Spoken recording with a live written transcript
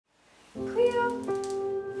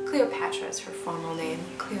Cleopatra is her formal name.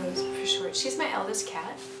 Cleo is for short. She's my eldest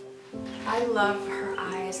cat. I love her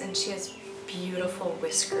eyes, and she has beautiful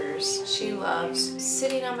whiskers. She loves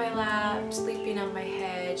sitting on my lap, sleeping on my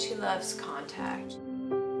head. She loves contact.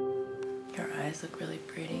 Your eyes look really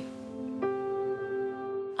pretty.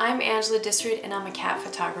 I'm Angela Disseroot, and I'm a cat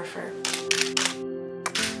photographer.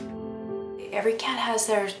 Every cat has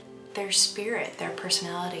their spirit, their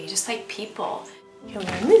personality, just like people. Come on,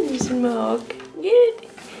 Mr. Smoke. Get it.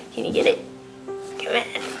 Can you get it? Come on.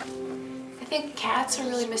 I think cats are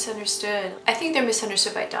really misunderstood. I think they're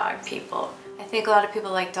misunderstood by dog people. I think a lot of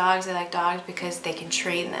people like dogs, they like dogs because they can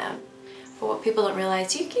train them. But what people don't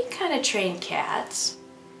realize, you can kind of train cats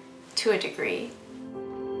to a degree.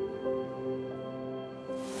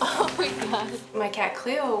 Oh my God. My cat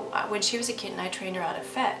Cleo, when she was a kitten, I trained her how to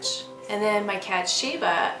fetch. And then my cat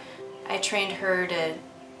Sheba, I trained her to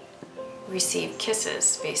receive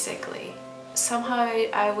kisses, basically. Somehow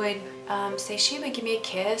I would say, Sheba, give me a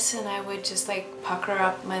kiss, and I would just like pucker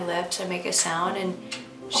up my lips and make a sound, and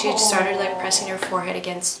she started like pressing her forehead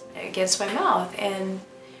against my mouth, and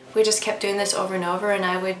we just kept doing this over and over, and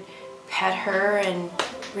I would pet her and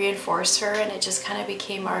reinforce her, and it just kind of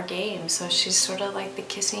became our game. So she's sort of like the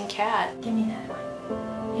kissing cat. Give me that one.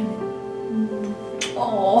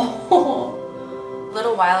 Oh. A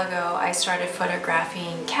little while ago, I started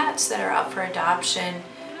photographing cats that are up for adoption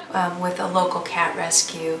with a local cat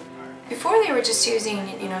rescue. Before they were just using,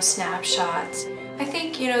 snapshots. I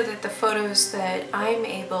think, that the photos that I'm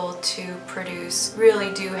able to produce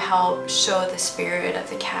really do help show the spirit of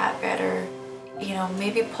the cat better.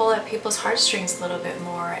 Maybe pull at people's heartstrings a little bit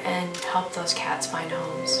more and help those cats find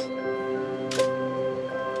homes.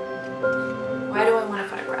 Why do I want to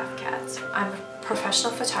photograph cats? I'm a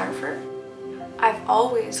professional photographer. I've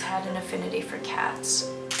always had an affinity for cats.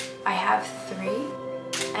 I have 3,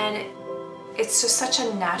 and it's just such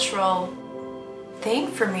a natural thing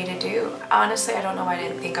for me to do. Honestly, I don't know why I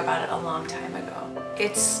didn't think about it a long time ago.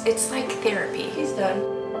 It's like therapy. He's done.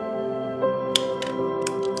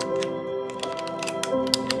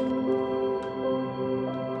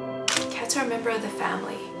 Cats are a member of the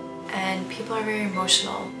family, and people are very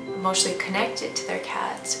emotionally connected to their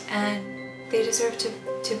cats, and they deserve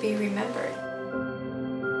to be remembered.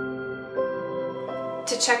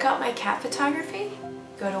 To check out my cat photography,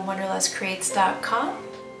 go to wanderlustcreates.com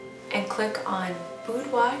and click on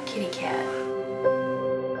Boudoir Kitty-Cat.